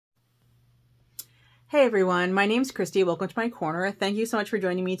Hey everyone, my name's Christy. Welcome to my corner. Thank you so much for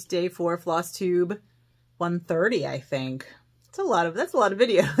joining me today for Flosstube 130, I think. That's a lot of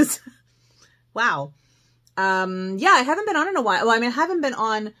videos. Wow. Yeah, I haven't been on in a while. Well, I mean, I haven't been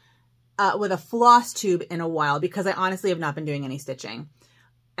on with a Flosstube in a while because I honestly have not been doing any stitching.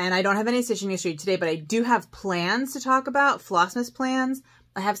 And I don't have any stitching history today, but I do have plans to talk about, Flossmas plans.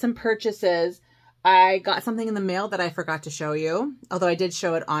 I have some purchases. I got something in the mail that I forgot to show you, although I did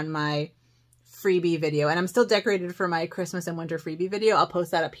show it on my freebie video, and I'm still decorated for my Christmas and winter freebie video. I'll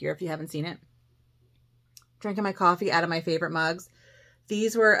post that up here if you haven't seen it. Drinking my coffee out of my favorite mugs.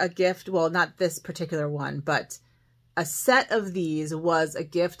 These were a gift, well, not this particular one, but a set of these was a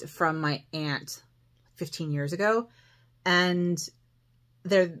gift from my aunt 15 years ago. And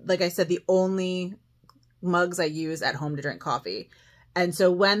they're, like I said, the only mugs I use at home to drink coffee. And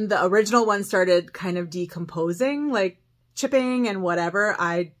so when the original one started kind of decomposing, like chipping and whatever,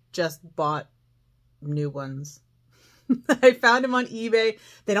 I just bought new ones. I found them on eBay.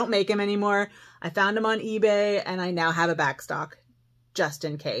 They don't make them anymore. I found them on eBay and I now have a back stock just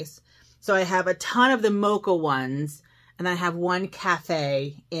in case. So I have a ton of the mocha ones and I have one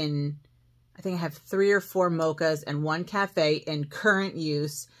cafe in, I think I have 3 or 4 mochas and 1 cafe in current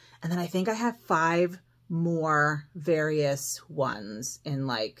use. And then I think I have 5 more various ones in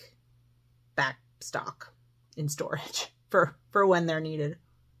like back stock in storage for when they're needed.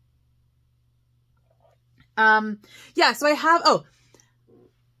 Yeah, so I have,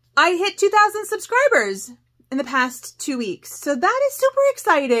 I hit 2,000 subscribers in the past 2 weeks. So that is super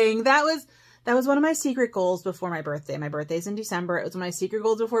exciting. That was one of my secret goals before my birthday. My birthday's in December. It was one of my secret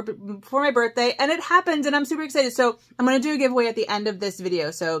goals before my birthday, and it happened, and I'm super excited. So I'm going to do a giveaway at the end of this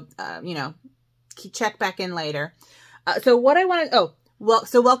video. So, you know, check back in later. So what I want to,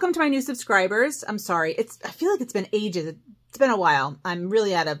 so welcome to my new subscribers. I'm sorry. I feel like it's been ages. It's been a while. I'm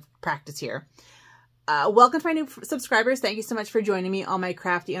really out of practice here. Welcome to my new subscribers. Thank you so much for joining me on my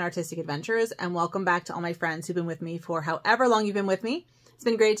crafty and artistic adventures, and welcome back to all my friends who've been with me for however long you've been with me. It's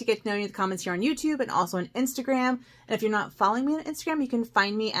been great to get to know you in the comments here on YouTube and also on Instagram. And if you're not following me on Instagram, you can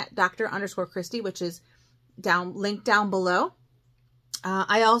find me at Dr_Christy, which is linked down below.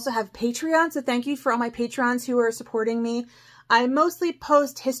 I also have Patreon, so thank you for all my Patrons who are supporting me. I mostly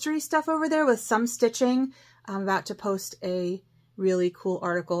post history stuff over there with some stitching. I'm about to post a really cool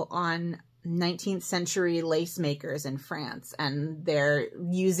article on 19th century lace makers in France, and they're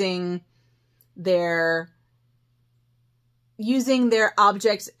using their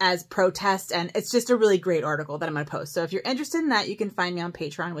objects as protest, and it's just a really great article that I'm going to post. So if you're interested in that, you can find me on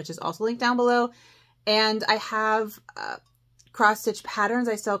Patreon, which is also linked down below. And I have cross-stitch patterns.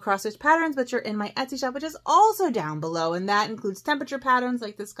 I sell cross-stitch patterns, which are in my Etsy shop, which is also down below, and that includes temperature patterns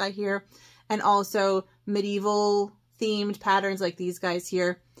like this guy here, and also medieval themed patterns like these guys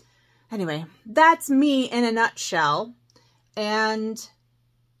here. Anyway, that's me in a nutshell. And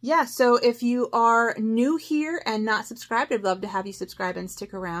yeah, so if you are new here and not subscribed, I'd love to have you subscribe and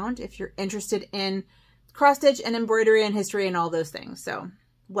stick around if you're interested in cross stitch and embroidery and history and all those things. So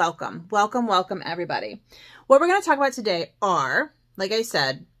welcome, welcome, welcome everybody. What we're going to talk about today are, like I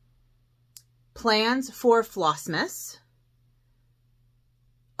said, plans for Flossmas,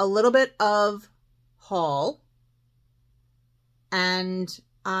 a little bit of haul, and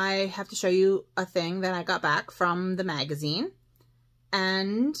I have to show you a thing that I got back from the magazine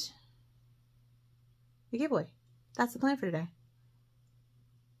and the giveaway. That's the plan for today.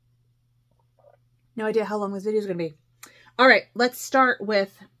 No idea how long this video is going to be. All right, let's start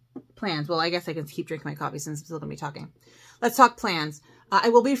with plans. Well, I guess I can keep drinking my coffee since I'm still going to be talking. Let's talk plans. I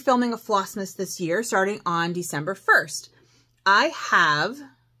will be filming a Flossmas this year starting on December 1st. I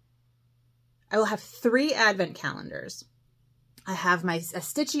will have 3 advent calendars. I have a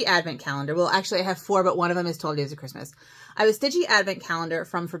stitchy advent calendar. Well, actually I have 4, but one of them is 12 Days of Christmas. I have a stitchy advent calendar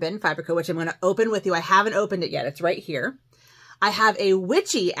from Forbidden Fabric Co, which I'm going to open with you. I haven't opened it yet. It's right here. I have a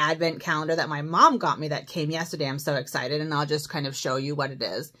witchy advent calendar that my mom got me that came yesterday. I'm so excited, and I'll just kind of show you what it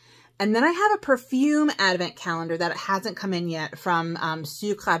is. And then I have a perfume advent calendar that hasn't come in yet from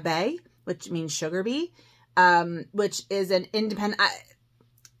Sucre Bee, which means sugar bee, which is an independent.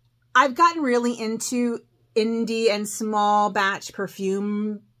 I've gotten really into indie and small batch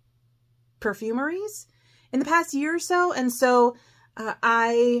perfumeries in the past year or so, and so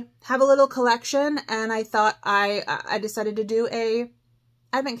I have a little collection, and I thought I decided to do a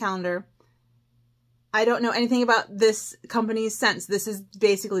advent calendar. I don't know anything about this company's scents. This is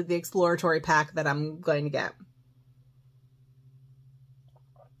basically the exploratory pack that I'm going to get.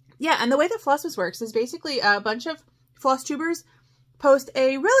 Yeah, and the way that Flossmas works is basically a bunch of floss tubers post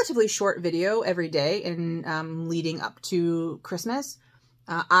a relatively short video every day in leading up to Christmas.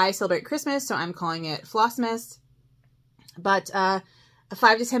 I celebrate Christmas, so I'm calling it Flossmas. But a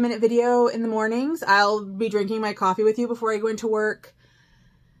 5 to 10 minute video in the mornings. I'll be drinking my coffee with you before I go into work.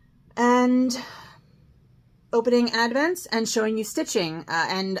 And opening advents and showing you stitching.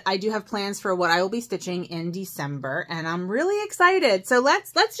 And I do have plans for what I will be stitching in December. And I'm really excited. So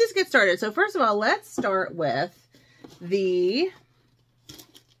let's just get started. So first of all, let's start with the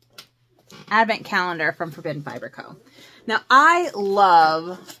advent calendar from Forbidden Fiber Co. Now, I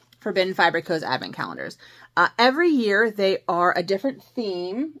love Forbidden Fiber Co.'s advent calendars. Every year, they are a different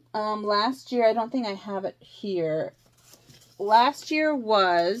theme. Last year, I don't think I have it here. Last year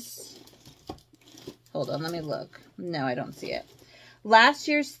was... Hold on, let me look. No, I don't see it. Last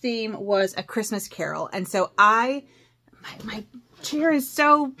year's theme was A Christmas Carol. And so my chair is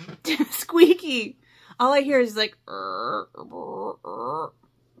so squeaky. All I hear is like...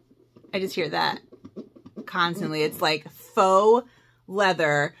 I just hear that constantly. It's like faux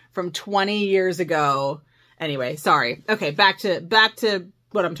leather from 20 years ago. Anyway, sorry. Okay, back to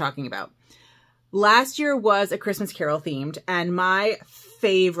what I'm talking about. Last year was A Christmas Carol themed, and my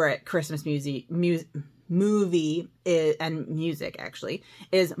favorite Christmas movie is, and music actually,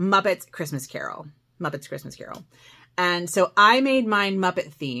 is Muppets Christmas Carol. Muppets Christmas Carol. And so I made mine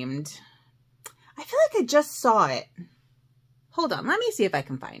Muppet themed. I feel like I just saw it. Hold on, let me see if I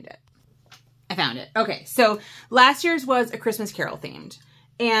can find it. I found it. Okay, so last year's was A Christmas Carol themed.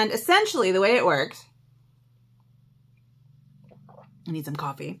 And essentially the way it works, I need some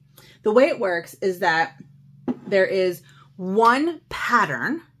coffee. The way it works is that there is one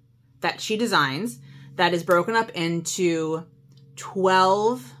pattern that she designs that is broken up into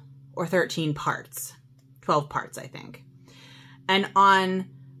 12 or 13 parts. 12 parts, I think. And on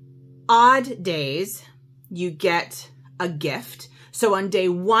odd days, you get a gift. So on day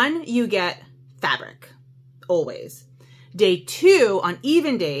 1, you get fabric, always. Day 2, on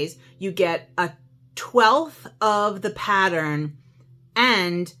even days, you get a 12th of the pattern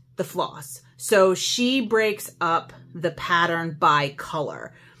and the floss. So she breaks up the pattern by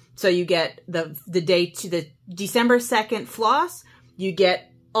color. So you get the day to the December 2nd floss, you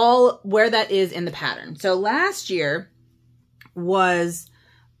get all where that is in the pattern. So last year was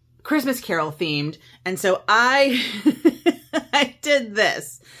Christmas Carol themed. And so I did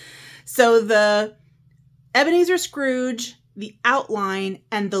this. So the Ebenezer Scrooge, the outline,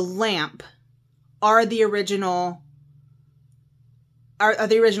 and the lamp are the original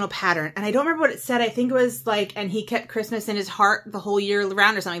pattern. And I don't remember what it said. I think it was like, and he kept Christmas in his heart the whole year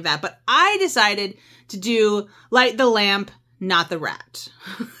around or something like that. But I decided to do Light the Lamp, Not the Rat.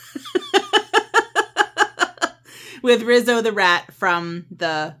 With Rizzo the Rat from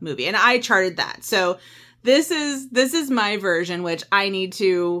the movie. And I charted that. So this is my version, which I need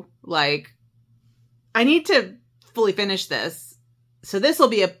to fully finish this. So this will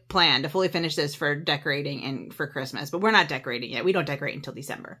be a plan to fully finish this for decorating and for Christmas, but we're not decorating yet. We don't decorate until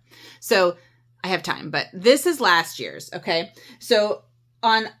December. So I have time, but this is last year's. Okay. So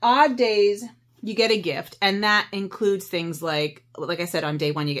on odd days, you get a gift, and that includes things like I said, on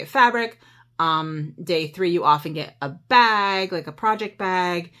day 1, you get fabric. Day 3, you often get a bag, like a project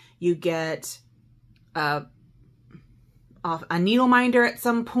bag. You get a needle minder at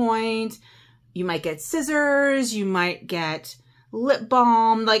some point. You might get scissors. You might get lip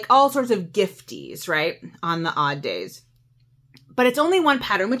balm, like all sorts of gifties, right? On the odd days. But it's only one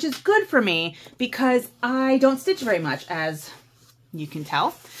pattern, which is good for me because I don't stitch very much, as you can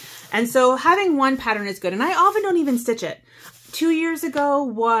tell. And so having one pattern is good. And I often don't even stitch it. 2 years ago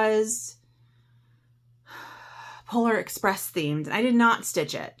was Polar Express themed, and I did not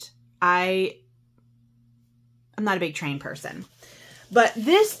stitch it. I'm not a big train person. But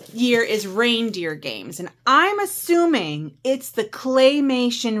this year is Reindeer Games, and I'm assuming it's the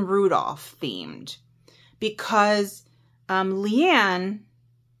Claymation Rudolph themed because Leanne, I'm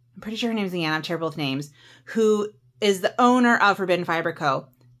pretty sure her name's Leanne, I'm terrible with names, who is the owner of Forbidden Fiber Co.,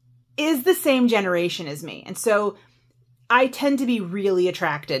 is the same generation as me. And so I tend to be really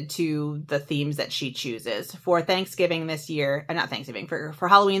attracted to the themes that she chooses. For Thanksgiving this year, not Thanksgiving, for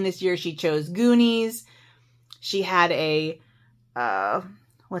Halloween this year, she chose Goonies. She had a,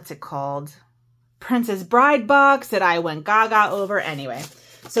 what's it called? Princess Bride box that I went gaga over. Anyway,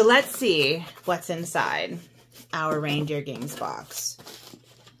 so let's see what's inside our Reindeer Games box.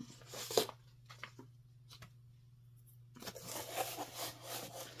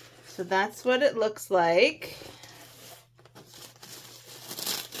 So that's what it looks like.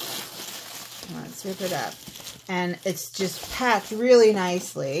 Let's rip it up. And it's just packed really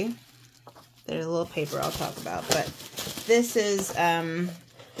nicely. There's a little paper I'll talk about, but this is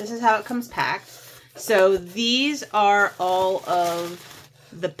how it comes packed. So these are all of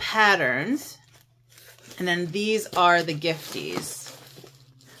the patterns. And then these are the gifties.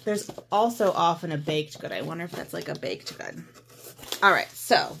 There's also often a baked good. I wonder if that's like a baked good. All right,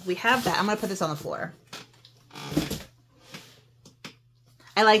 so we have that. I'm going to put this on the floor.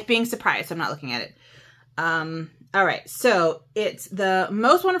 I like being surprised, so I'm not looking at it. All right, so it's the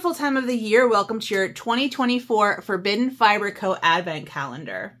most wonderful time of the year. Welcome to your 2024 Forbidden Fiber Co. Advent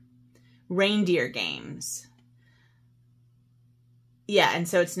Calendar. Reindeer games. Yeah, and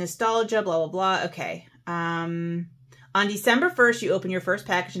so it's nostalgia, blah, blah, blah. Okay. On December 1st, you open your first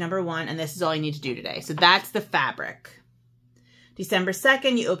package, number 1, and this is all you need to do today. So that's the fabric. December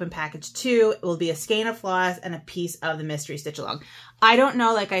 2nd, you open package 2. It will be a skein of floss and a piece of the mystery stitch along. I don't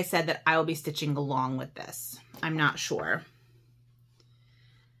know, like I said, that I will be stitching along with this. I'm not sure.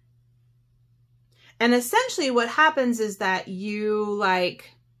 And essentially what happens is that you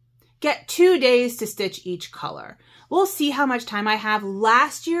like get 2 days to stitch each color. We'll see how much time I have.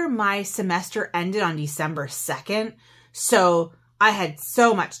 Last year, my semester ended on December 2nd. So I had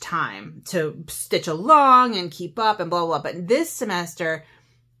so much time to stitch along and keep up and blah, blah, blah. But this semester,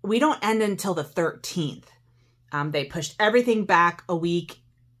 we don't end until the 13th. They pushed everything back a week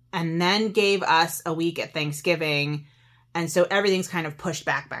and then gave us a week at Thanksgiving. And so everything's kind of pushed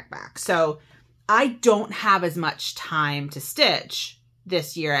back. So I don't have as much time to stitch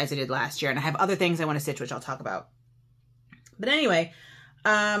this year as I did last year. And I have other things I want to stitch, which I'll talk about. But anyway,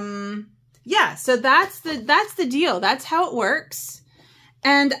 yeah, so that's the deal. That's how it works.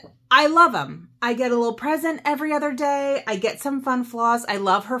 And I love them. I get a little present every other day. I get some fun floss. I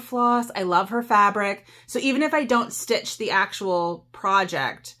love her floss. I love her fabric. So even if I don't stitch the actual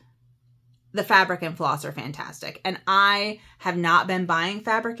project, the fabric and floss are fantastic. And I have not been buying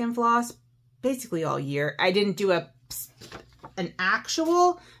fabric and floss basically all year. I didn't do an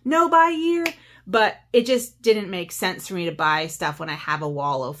actual no-buy year, but it just didn't make sense for me to buy stuff when I have a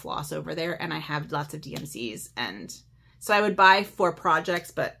wall of floss over there and I have lots of DMCs. And so I would buy for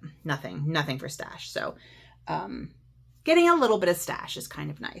projects, but nothing for stash. So getting a little bit of stash is kind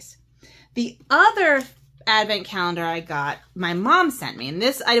of nice. The other advent calendar I got, my mom sent me, and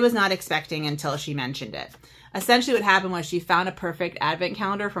this I was not expecting until she mentioned it. Essentially what happened was she found a perfect advent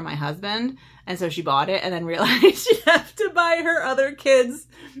calendar for my husband, and so she bought it and then realized she'd have to buy her other kids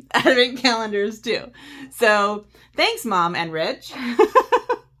advent calendars too. So thanks, Mom and Rich.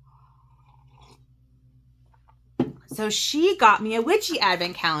 So she got me a witchy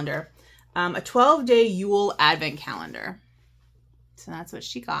advent calendar, a 12-day Yule advent calendar. So that's what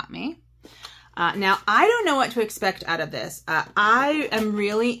she got me. Now, I don't know what to expect out of this. I am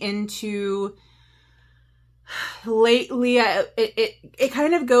really into, lately, it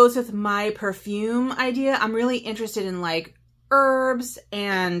kind of goes with my perfume idea. I'm really interested in like herbs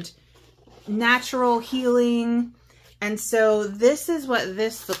and natural healing. And so this is what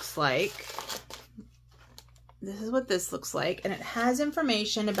this looks like. This is what this looks like. And it has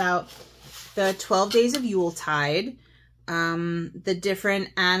information about the 12 days of Yuletide. The different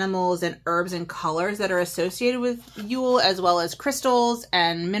animals and herbs and colors that are associated with Yule, as well as crystals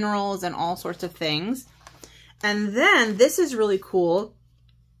and minerals and all sorts of things. And then this is really cool.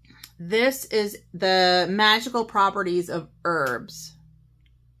 This is the magical properties of herbs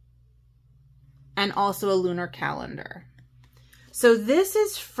and also a lunar calendar. So this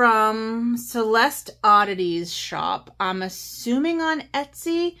is from Celeste Oddities shop. I'm assuming on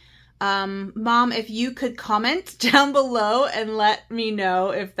Etsy. Mom, if you could comment down below and let me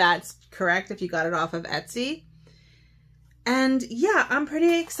know if that's correct, if you got it off of Etsy. And yeah, I'm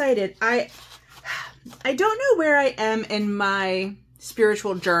pretty excited. I don't know where I am in my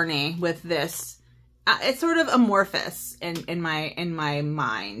spiritual journey with this. It's sort of amorphous in my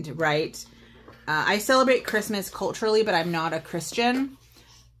mind, right? I celebrate Christmas culturally, but I'm not a Christian.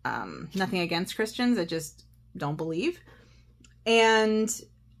 Nothing against Christians. I just don't believe. And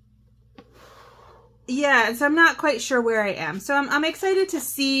yeah, so I'm not quite sure where I am. So I'm excited to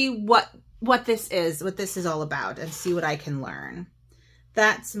see what this is all about and see what I can learn.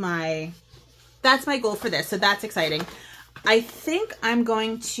 That's my goal for this. So that's exciting. I think I'm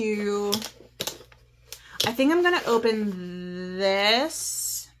going to open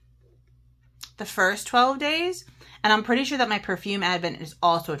this the first 12 days. And I'm pretty sure that my perfume advent is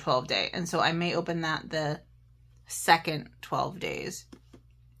also a 12-day. And so I may open that the second 12 days.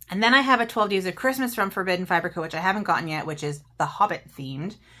 And then I have a 12 Days of Christmas from Forbidden Fiber Co., which I haven't gotten yet, which is the Hobbit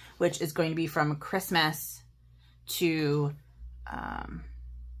themed, which is going to be from Christmas to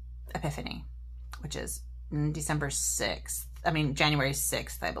Epiphany, which is January 6th,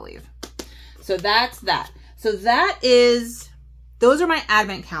 I believe. So that's that. So those are my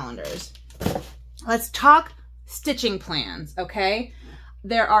advent calendars. Let's talk stitching plans, okay?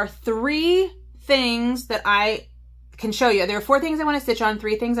 there are 3 things that I can show you. There are 4 things I want to stitch on,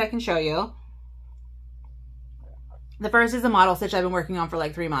 3 things I can show you. The first is a model stitch I've been working on for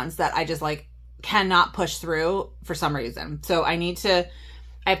like 3 months that I just like cannot push through for some reason. So I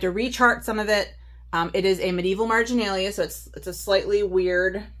have to rechart some of it. It is a medieval marginalia, so it's a slightly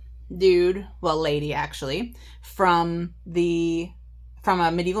weird dude, well, lady actually, from a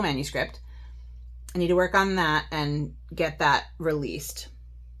medieval manuscript. I need to work on that and get that released,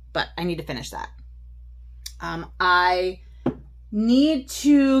 but I need to finish that. I need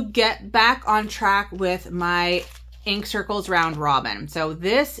to get back on track with my ink circles round robin. So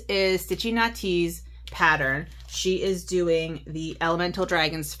this is Stitchy Nati's pattern. She is doing the Elemental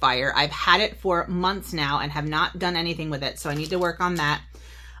Dragon's Fire. I've had it for months now and have not done anything with it, so I need to work on that.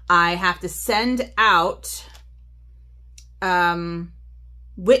 I have to send out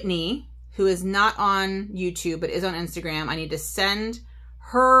Whitney, who is not on YouTube but is on Instagram. I need to send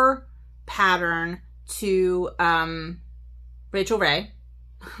her pattern to Rachel Ray.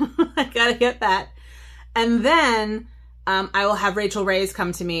 I gotta get that. And then I will have Rachel Ray's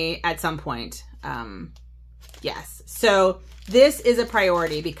come to me at some point. Yes. So this is a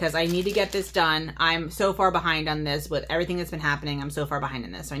priority because I need to get this done. I'm so far behind on this with everything that's been happening. I'm so far behind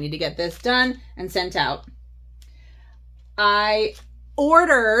in this. So I need to get this done and sent out. I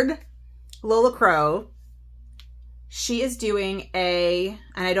ordered Lola Crow. She is doing and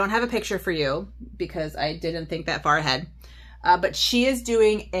I don't have a picture for you because I didn't think that far ahead. But she is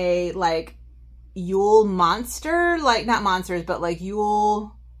doing a like Yule monster, like not monsters, but like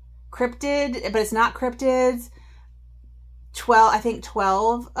Yule cryptid, but it's not cryptids. 12, I think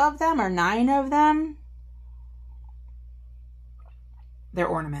 12 of them or 9 of them. They're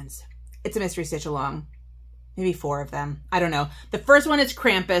ornaments. It's a mystery stitch along. Maybe 4 of them. I don't know. The first one is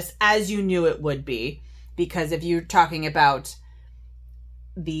Krampus, as you knew it would be, because if you're talking about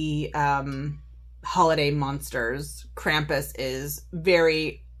the holiday monsters, Krampus is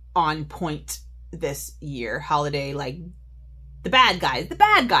very on point this year. Holiday, like the bad guys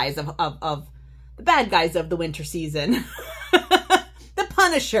of the winter season. The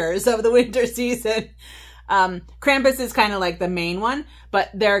punishers of the winter season. Krampus is kind of like the main one, but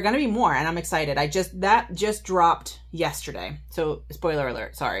there are going to be more, and I'm excited. That just dropped yesterday. So spoiler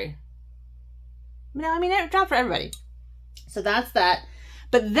alert, sorry. No, I mean, it dropped for everybody. So that's that.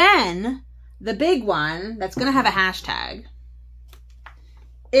 But then the big one that's going to have a hashtag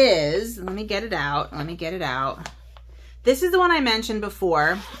is, let me get it out. This is the one I mentioned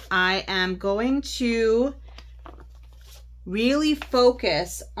before. I am going to really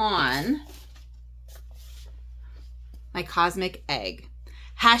focus on my cosmic egg.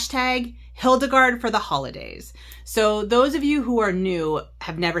 Hashtag Hildegard for the holidays. So those of you who are new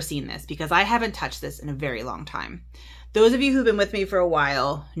have never seen this because I haven't touched this in a very long time. Those of you who've been with me for a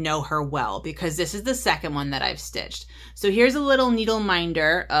while know her well because this is the second one that I've stitched. So here's a little needle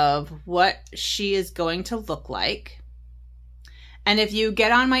minder of what she is going to look like. And if you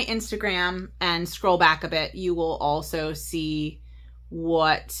get on my Instagram and scroll back a bit, you will also see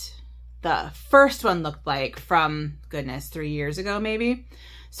what the first one looked like from, goodness, 3 years ago maybe.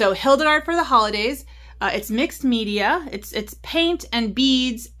 So Hildegard for the holidays. It's mixed media. It's paint and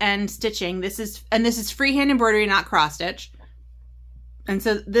beads and stitching. This is freehand embroidery, not cross stitch. And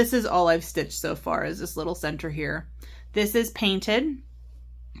so this is all I've stitched so far, is this little center here. This is painted.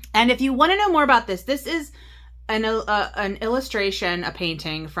 And if you want to know more about this, this is an illustration, a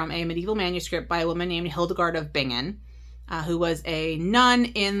painting from a medieval manuscript by a woman named Hildegard of Bingen, who was a nun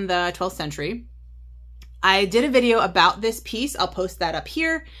in the 12th century. I did a video about this piece. I'll post that up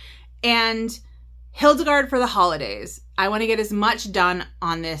here. And Hildegard for the holidays. I want to get as much done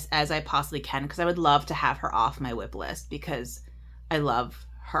on this as I possibly can because I would love to have her off my whip list because I love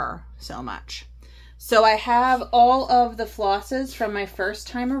her so much. So I have all of the flosses from my first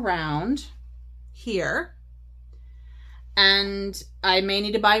time around here. And I may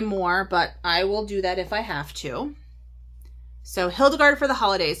need to buy more, but I will do that if I have to. So Hildegard for the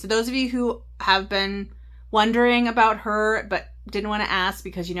holidays. So those of you who have been wondering about her but didn't want to ask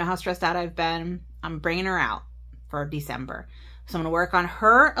because you know how stressed out I've been, I'm bringing her out for December. So I'm going to work on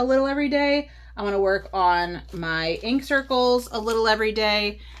her a little every day. I'm going to work on my ink circles a little every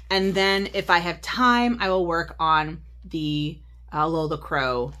day. And then if I have time, I will work on the Lola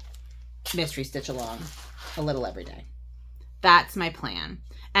Crow mystery stitch along a little every day. That's my plan.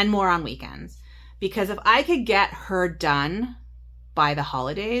 And more on weekends. Because if I could get her done by the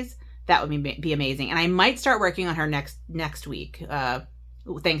holidays, that would be amazing. And I might start working on her next week,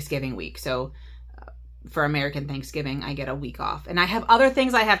 Thanksgiving week. So for American Thanksgiving, I get a week off. And I have other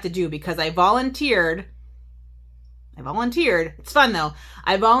things I have to do because I volunteered I volunteered. It's fun though.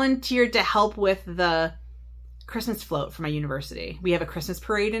 I volunteered to help with the Christmas float for my university. We have a Christmas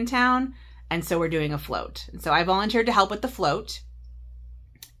parade in town, and so we're doing a float. And so I volunteered to help with the float,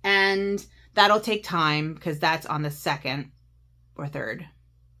 and that'll take time because that's on the 2nd or 3rd.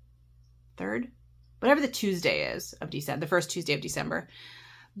 Whatever the Tuesday is of December, the first Tuesday of December.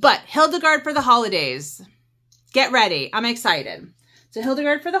 But Hildegard for the holidays. Get ready. I'm excited. So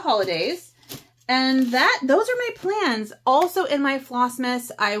Hildegard for the holidays. And those are my plans. Also in my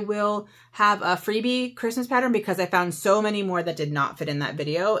Flossmas, I will have a freebie Christmas pattern because I found so many more that did not fit in that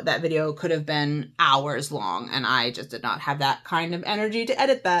video. That video could have been hours long, and I just did not have that kind of energy to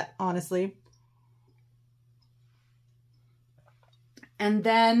edit that, honestly. And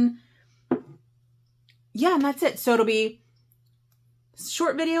then, yeah, and that's it. So it'll be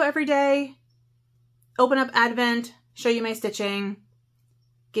short video every day, open up Advent, show you my stitching,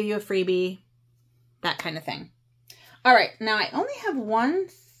 give you a freebie, that kind of thing. All right, now I only have one.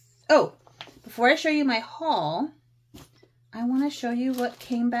 Oh, before I show you my haul, I want to show you what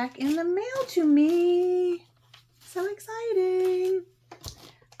came back in the mail to me. So exciting.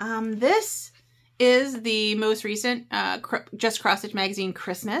 This is the most recent Just Cross Stitch Magazine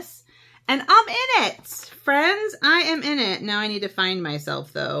Christmas. And I'm in it, friends. I am in it. Now I need to find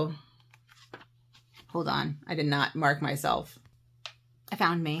myself, though. Hold on. I did not mark myself. I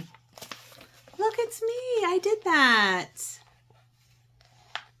found me. Look, it's me. I did that.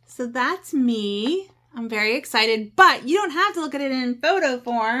 So that's me. I'm very excited. But you don't have to look at it in photo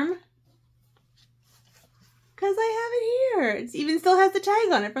form, because I have it here. It even still has the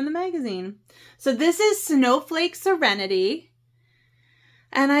tag on it from the magazine. So this is Snowflake Serenity.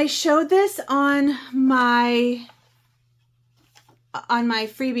 And I showed this on my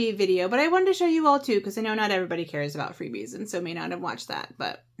freebie video, but I wanted to show you all too, because I know not everybody cares about freebies and so may not have watched that.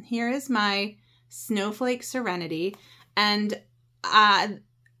 But here is my Snowflake Serenity. And I'll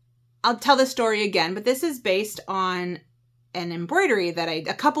tell the story again, but this is based on an embroidery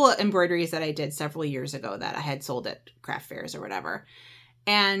a couple of embroideries that I did several years ago that I had sold at craft fairs or whatever.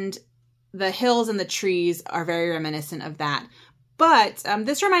 And the hills and the trees are very reminiscent of that. But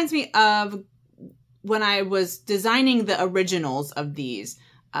this reminds me of when I was designing the originals of these.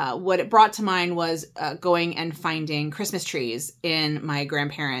 What it brought to mind was going and finding Christmas trees in my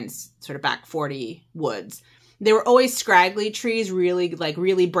grandparents' sort of back 40 woods. They were always scraggly trees, really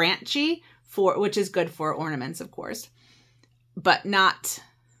branchy, which is good for ornaments, of course, but not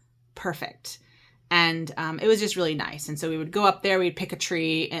perfect. And it was just really nice. And so we would go up there, we'd pick a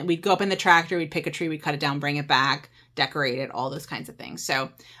tree, and we'd go up in the tractor, we'd pick a tree, we'd cut it down, bring it back, decorate it, all those kinds of things. So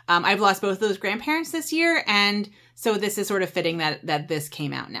I've lost both of those grandparents this year, and so this is sort of fitting that this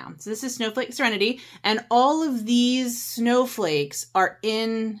came out now. So this is Snowflake Serenity, and all of these snowflakes are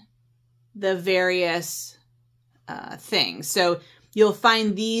in the various things. So you'll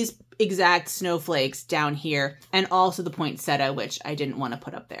find these exact snowflakes down here, and also the poinsettia, which I didn't want to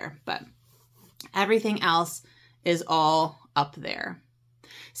put up there, but everything else is all up there.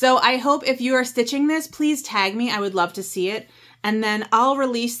 So I hope if you are stitching this, please tag me. I would love to see it. And then I'll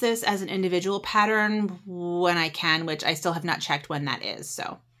release this as an individual pattern when I can, which I still have not checked when that is.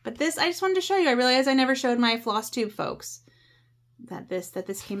 So, but this, I just wanted to show you. I realized I never showed my Flosstube folks that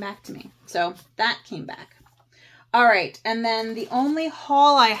this came back to me. So that came back. All right. And then the only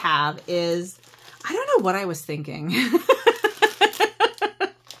haul I have is, I don't know what I was thinking.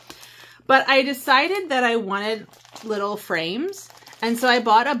 But I decided that I wanted little frames. And so I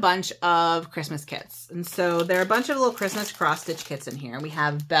bought a bunch of Christmas kits. And so there are a bunch of little Christmas cross-stitch kits in here. We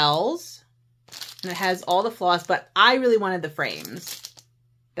have bells, and it has all the floss, but I really wanted the frames.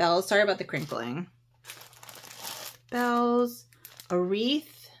 Bells, sorry about the crinkling. Bells, a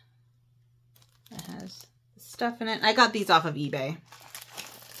wreath that has stuff in it. I got these off of eBay.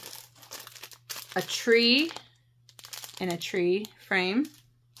 A tree in a tree frame.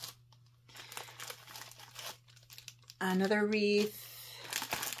 Another wreath.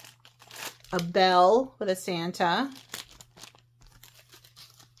 A bell with a Santa.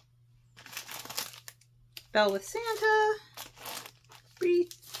 Bell with Santa.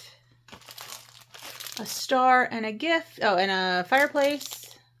 Wreath. A star and a gift. Oh, and a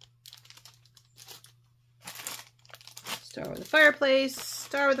fireplace. Star with a fireplace.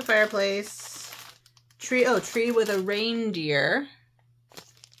 Star with a fireplace. Tree. Oh, tree with a reindeer.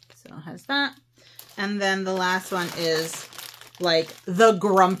 So it has that. And then the last one is like the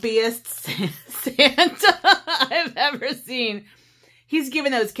grumpiest Santa I've ever seen. He's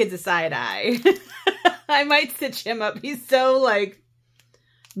giving those kids a side eye. I might stitch him up. He's so like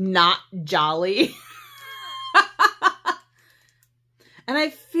not jolly. And I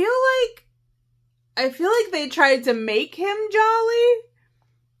feel like I feel like they tried to make him jolly.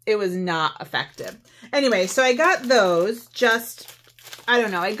 It was not effective. Anyway, so I got those just, I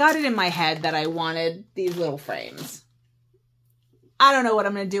don't know, I got it in my head that I wanted these little frames. I don't know what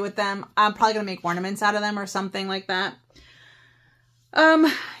I'm going to do with them. I'm probably going to make ornaments out of them or something like that.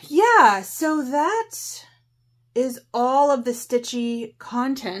 Yeah, so that is all of the stitchy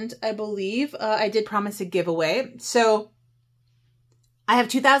content, I believe. I did promise a giveaway. So I have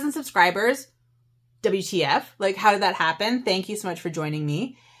 2,000 subscribers. WTF? Like, how did that happen? Thank you so much for joining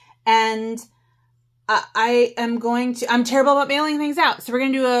me. And I'm terrible about mailing things out. So we're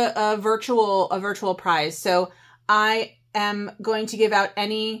going to do a virtual prize. So I am going to give out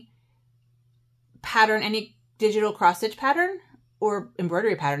any pattern, any digital cross stitch pattern or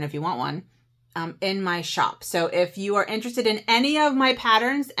embroidery pattern if you want one, in my shop. So if you are interested in any of my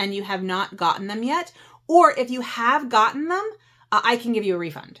patterns and you have not gotten them yet, or if you have gotten them, I can give you a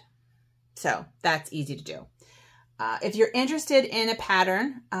refund. So that's easy to do. If you're interested in a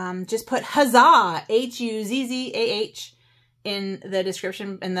pattern, just put huzzah, H-U-Z-Z-A-H, in the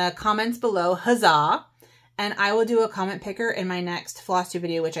description, in the comments below, huzzah. And I will do a comment picker in my next Flosstube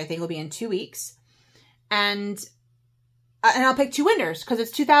video, which I think will be in 2 weeks. And I'll pick 2 winners because it's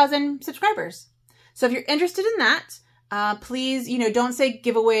 2,000 subscribers. So if you're interested in that, please, don't say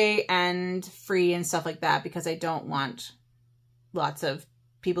giveaway and free and stuff like that, because I don't want lots of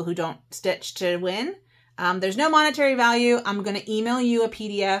people who don't stitch to win. There's no monetary value. I'm going to email you a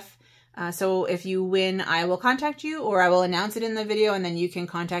PDF. So if you win, I will contact you, or I will announce it in the video, and then you can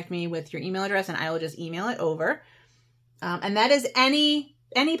contact me with your email address and I will just email it over. And that is any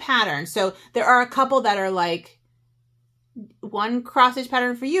pattern. So there are a couple that are like one cross stitch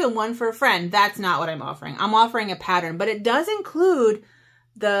pattern for you and one for a friend. That's not what I'm offering. I'm offering a pattern, but it does include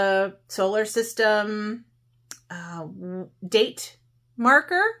the solar system date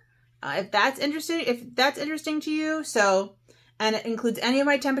marker. If that's interesting to you. So, and it includes any of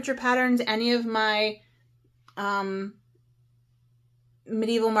my temperature patterns, any of my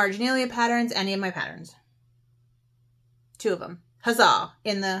medieval marginalia patterns, any of my patterns. 2 of them. Huzzah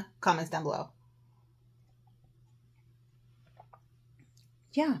in the comments down below.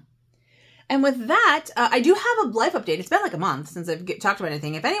 Yeah. And with that, I do have a life update. It's been like a month since I've talked about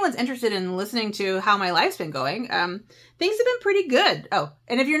anything. If anyone's interested in listening to how my life's been going, things have been pretty good. Oh,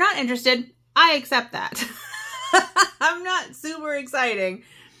 and if you're not interested, I accept that. I'm not super exciting.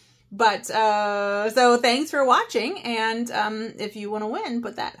 But, so thanks for watching. And if you want to win,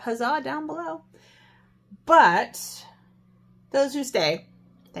 put that huzzah down below. But those who stay,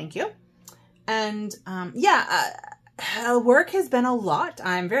 thank you. And work has been a lot.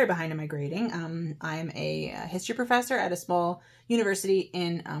 I'm very behind in my grading. I'm a history professor at a small university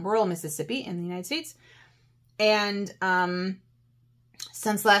in rural Mississippi in the United States. And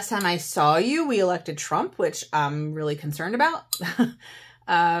since last time I saw you, we elected Trump, which I'm really concerned about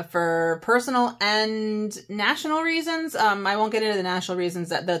for personal and national reasons. I won't get into the national reasons,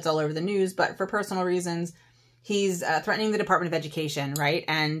 that's all over the news, but for personal reasons, he's threatening the Department of Education, right?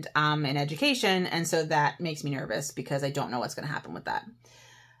 And in education, and so that makes me nervous because I don't know what's going to happen with that.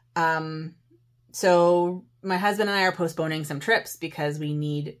 So my husband and I are postponing some trips because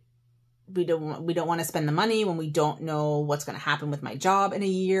we don't want to spend the money when we don't know what's going to happen with my job in a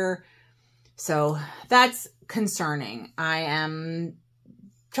year. So that's concerning. I am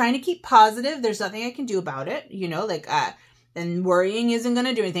trying to keep positive. There's nothing I can do about it, and worrying isn't going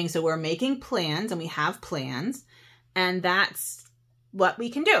to do anything. So we're making plans, and we have plans, and that's what we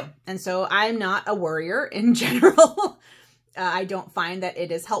can do. And so I'm not a worrier in general. I don't find that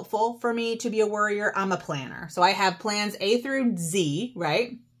it is helpful for me to be a worrier. I'm a planner. So I have plans A through Z,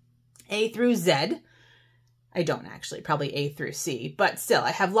 right? A through Z. I don't actually, probably A through C, but still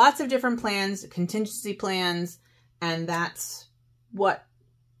I have lots of different plans, contingency plans, and that's what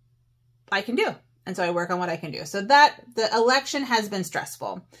I can do. And so I work on what I can do. So that the election has been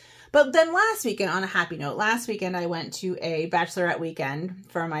stressful. But then last weekend, on a happy note, last weekend I went to a bachelorette weekend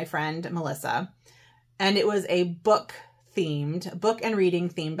for my friend Melissa. And it was a book and reading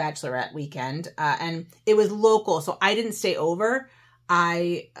themed bachelorette weekend. And it was local, so I didn't stay over.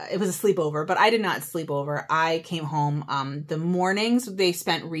 It was a sleepover, but I did not sleep over. I came home. The mornings they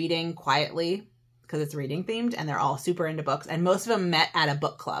spent reading quietly because it's reading themed and they're all super into books. And most of them met at a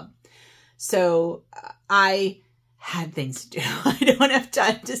book club. So I had things to do. I don't have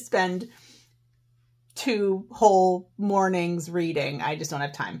time to spend 2 whole mornings reading. I just don't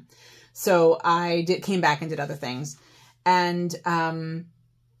have time. So I came back and did other things. And,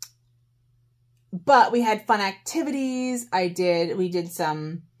 but we had fun activities. We did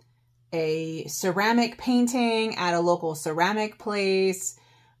a ceramic painting at a local ceramic place.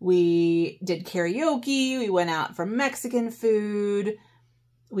 We did karaoke. We went out for Mexican food.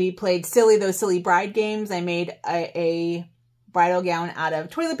 We played those silly bride games. I made a bridal gown out of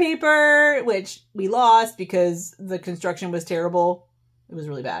toilet paper, which we lost because the construction was terrible. It was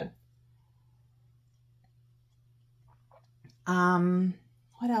really bad.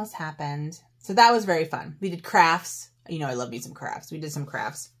 What else happened? So that was very fun. We did crafts. You know, I love me some crafts. We did some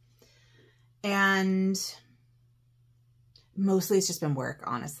crafts. And mostly it's just been work,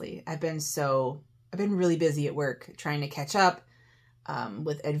 honestly. I've been really busy at work trying to catch up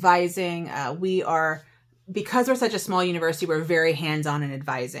with advising. Because we're such a small university, we're very hands-on in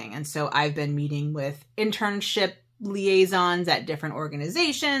advising. And so I've been meeting with internship liaisons at different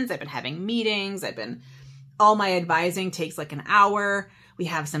organizations. I've been having meetings. All my advising takes like an hour. We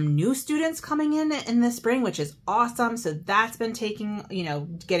have some new students coming in the spring, which is awesome. So that's been taking,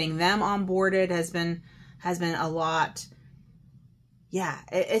 getting them onboarded has been a lot. Yeah,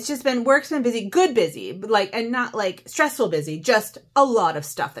 it's just been, work's been busy, good busy, but and not like stressful busy, just a lot of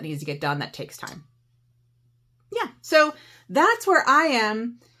stuff that needs to get done that takes time. Yeah, so that's where I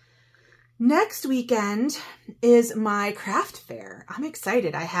am. Next weekend is my craft fair. I'm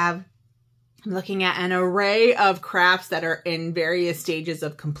excited. I'm looking at an array of crafts that are in various stages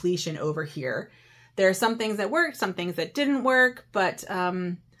of completion over here. There are some things that worked, some things that didn't work, but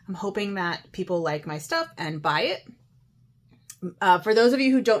I'm hoping that people like my stuff and buy it. For those of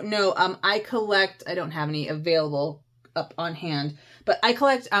you who don't know, I don't have any available up on hand, but I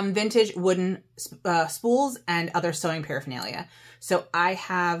collect vintage wooden spools and other sewing paraphernalia. So I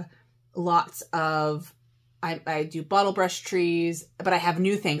have lots of, I do bottle brush trees, but I have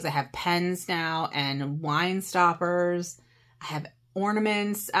new things. I have pens now and wine stoppers. I have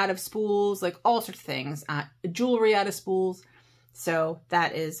ornaments out of spools, like all sorts of things, jewelry out of spools. So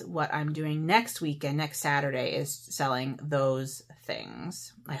that is what I'm doing next weekend. Next Saturday is selling those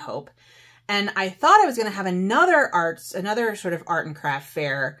things, I hope. And I thought I was going to have another sort of art and craft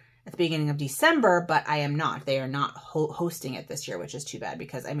fair at the beginning of December, but I am not. They are not hosting it this year, which is too bad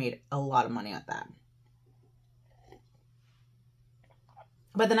because I made a lot of money on that.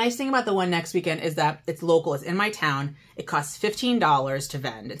 But the nice thing about the one next weekend is that it's local. It's in my town. It costs $15 to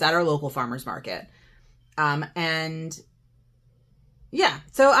vend. It's at our local farmer's market. And yeah,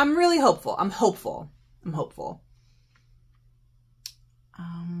 so I'm really hopeful. I'm hopeful.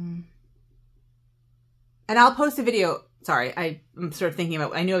 And I'll post a video. Sorry, I'm sort of thinking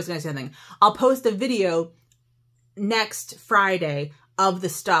about, I knew I was going to say something. I'll post a video next Friday of the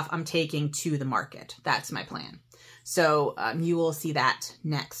stuff I'm taking to the market. That's my plan. So you will see that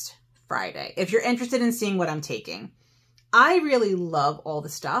next Friday. If you're interested in seeing what I'm taking. I really love all the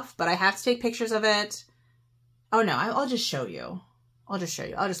stuff, but I have to take pictures of it. Oh no, I'll just show you. I'll just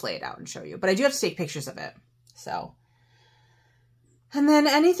lay it out and show you. But I do have to take pictures of it. So. And then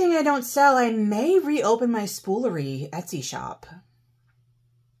anything I don't sell, I may reopen my spoolery Etsy shop.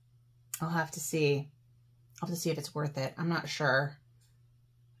 I'll have to see. I'll have to see if it's worth it. I'm not sure.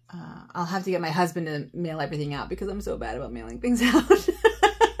 I'll have to get my husband to mail everything out because I'm so bad about mailing things out.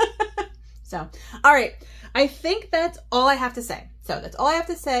 So, all right. I think that's all I have to say. So that's all I have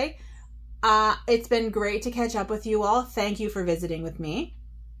to say. It's been great to catch up with you all. Thank you for visiting with me.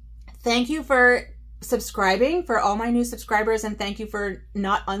 Thank you for subscribing, for all my new subscribers, and thank you for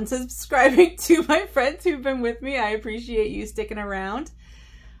not unsubscribing to my friends who've been with me. I appreciate you sticking around.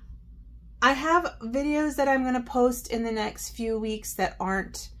 I have videos that I'm going to post in the next few weeks that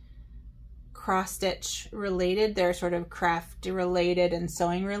aren't cross-stitch related. They're sort of craft related and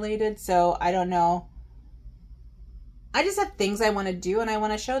sewing related. So I don't know. I just have things I want to do and I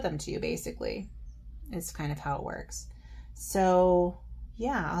want to show them to you, basically. It's kind of how it works. So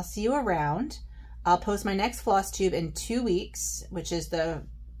yeah, I'll see you around. I'll post my next Flosstube in 2 weeks, which is the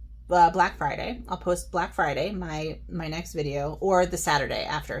Black Friday. I'll post Black Friday, my next video, or the Saturday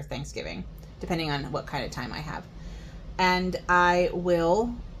after Thanksgiving, depending on what kind of time I have. And I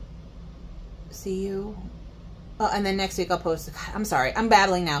will see you. Oh, and then next week I'll post. I'm sorry, I'm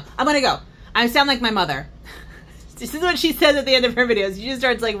babbling now. I'm gonna go. I sound like my mother. This is what she says at the end of her videos. She just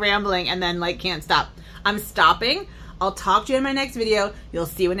starts like rambling and then like can't stop. I'm stopping. I'll talk to you in my next video. You'll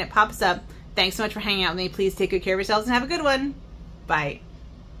see when it pops up. Thanks so much for hanging out with me. Please take good care of yourselves and have a good one. Bye.